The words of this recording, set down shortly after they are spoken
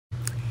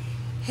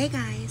Hey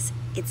guys,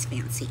 it's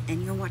Fancy,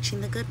 and you're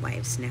watching the Good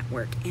Wives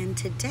Network, and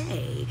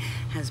today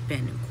has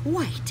been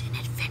quite an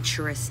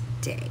adventurous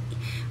day.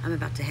 I'm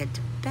about to head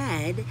to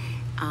bed.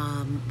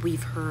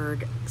 We've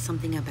heard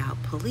something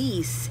about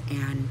police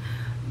and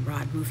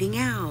Rod moving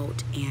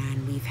out,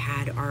 and we've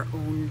had our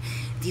own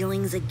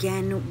dealings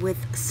again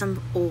with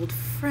some old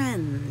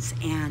friends,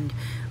 and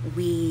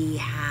we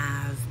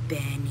have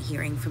been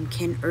hearing from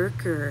Ken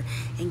Urker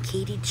and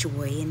Katie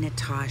Joy and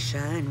Natasha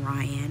and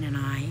Ryan and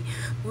I.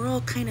 We're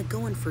all kind of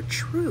going for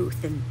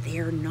truth, and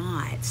they're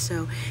not.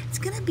 So it's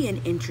going to be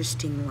an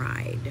interesting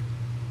ride.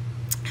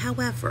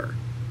 However,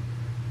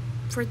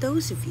 for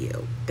those of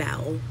you,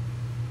 Belle,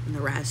 and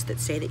the rest that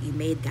say that you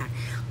made that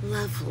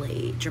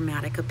lovely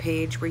Dramatica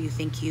page where you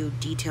think you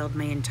detailed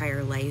my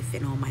entire life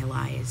and all my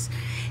lies.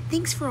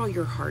 Thanks for all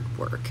your hard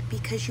work,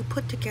 because you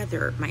put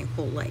together my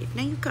whole life.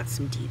 Now you've got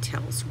some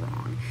details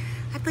wrong.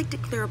 I'd like to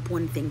clear up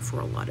one thing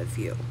for a lot of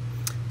you.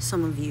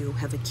 Some of you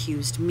have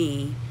accused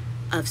me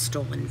of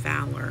stolen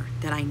valor,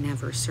 that I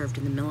never served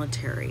in the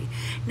military.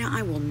 Now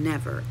I will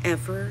never,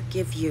 ever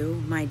give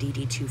you my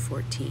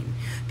DD-214,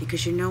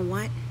 because you know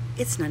what?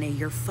 It's none of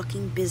your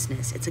fucking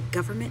business. It's a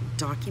government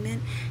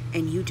document,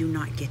 and you do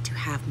not get to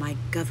have my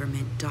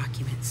government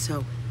document.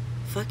 So,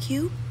 fuck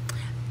you.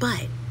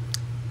 But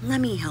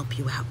let me help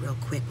you out real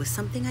quick with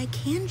something I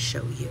can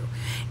show you.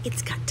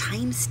 It's got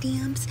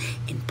timestamps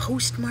and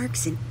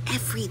postmarks and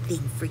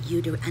everything for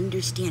you to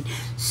understand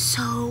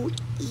so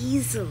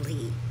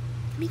easily.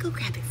 Let me go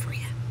grab it for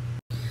you.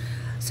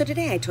 So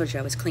today I told you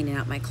I was cleaning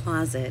out my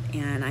closet,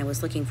 and I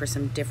was looking for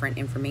some different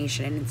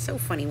information, and it's so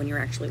funny when you're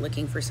actually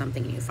looking for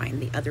something and you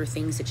find the other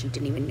things that you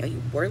didn't even know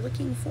you were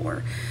looking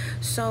for.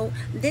 So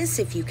this,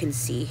 if you can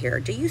see here,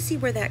 do you see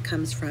where that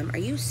comes from? Are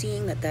you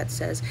seeing that that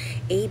says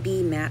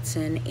A.B.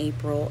 Matson,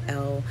 April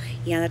L?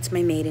 Yeah, that's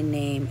my maiden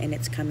name, and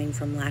it's coming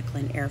from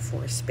Lackland Air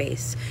Force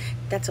Base.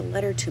 That's a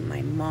letter to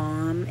my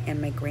mom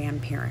and my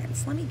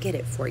grandparents. Let me get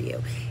it for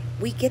you.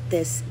 We get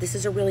this. This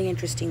is a really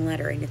interesting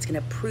letter, and it's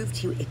going to prove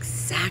to you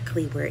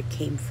exactly where it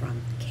came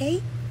from.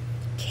 Okay?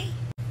 Okay.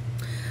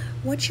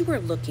 What you are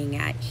looking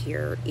at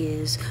here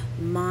is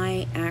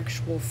my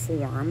actual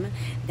form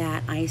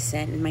that I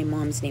sent, and my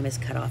mom's name is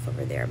cut off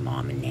over there,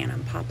 Mom and Nana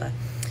and Papa.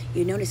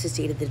 You notice it's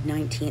dated the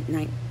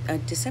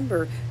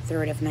December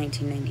 3rd of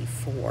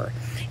 1994,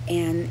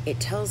 and it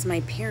tells my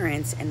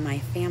parents and my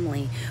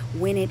family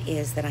when it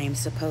is that I am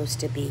supposed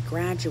to be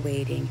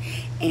graduating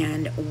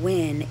and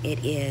when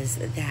it is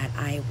that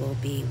I will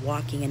be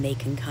walking, and they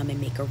can come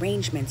and make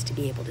arrangements to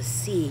be able to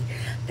see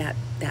that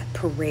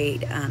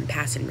parade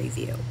pass and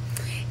review.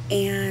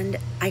 And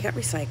I got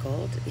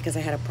recycled because I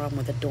had a problem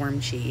with a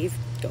dorm chief.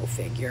 Go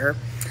figure.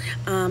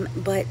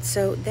 But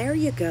so there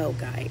you go,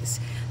 guys.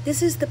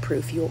 This is the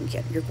proof you're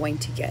going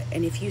to get.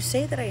 And if you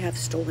say that I have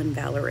stolen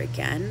valor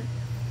again,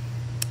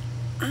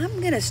 I'm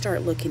going to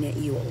start looking at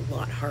you a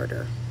lot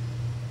harder.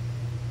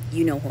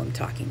 You know who I'm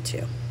talking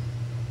to.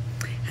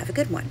 Have a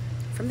good one.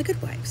 From the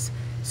Good Wives,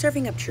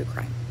 serving up true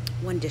crime,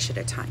 one dish at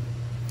a time.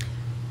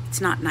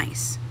 It's not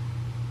nice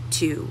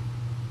to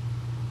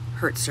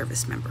hurt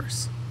service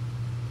members,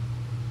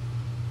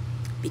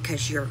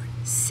 because you're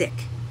sick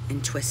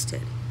and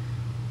twisted.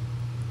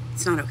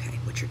 It's not okay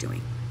what you're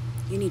doing.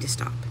 You need to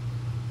stop.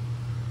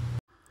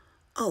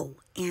 Oh,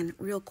 and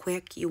real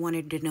quick, you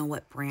wanted to know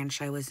what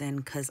branch I was in,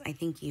 because I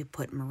think you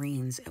put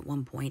Marines at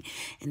one point,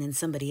 and then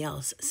somebody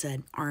else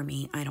said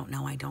Army. I don't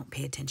know. I don't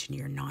pay attention to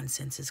your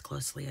nonsense as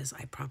closely as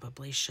I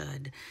probably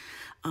should.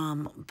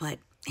 But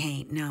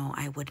hey, no,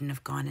 I wouldn't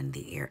have gone in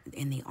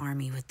the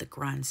Army with the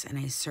grunts, and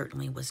I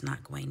certainly was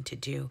not going to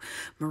do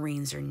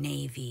Marines or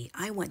Navy.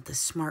 I went the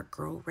smart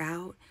girl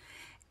route,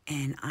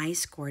 and I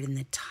scored in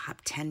the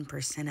top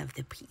 10% of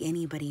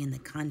anybody in the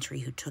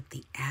country who took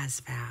the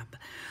ASVAB.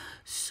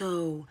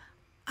 So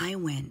I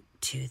went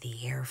to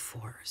the Air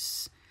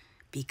Force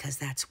because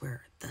that's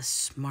where the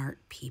smart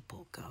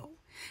people go.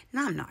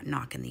 Now, I'm not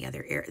knocking the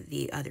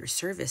other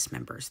service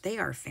members. They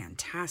are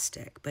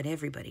fantastic, but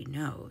everybody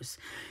knows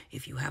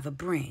if you have a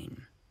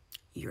brain,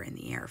 you're in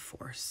the Air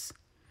Force,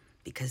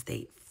 because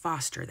they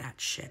foster that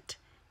shit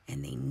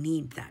and they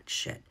need that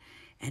shit.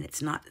 And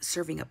it's not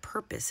serving a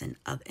purpose in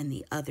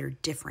the other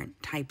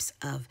different types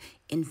of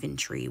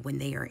infantry when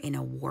they are in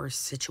a war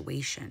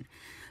situation.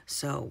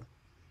 So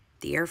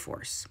the Air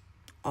Force,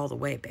 all the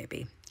way,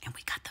 baby. And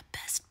we got the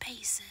best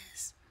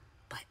bases.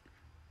 But,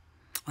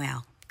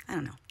 well, I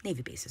don't know.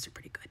 Navy bases are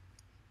pretty good.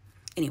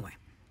 Anyway,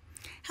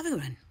 have a good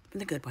one from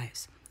the Good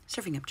Wives.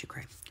 Serving up true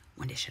crime,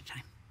 one dish at a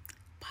time.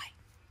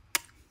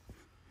 Bye.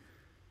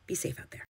 Be safe out there.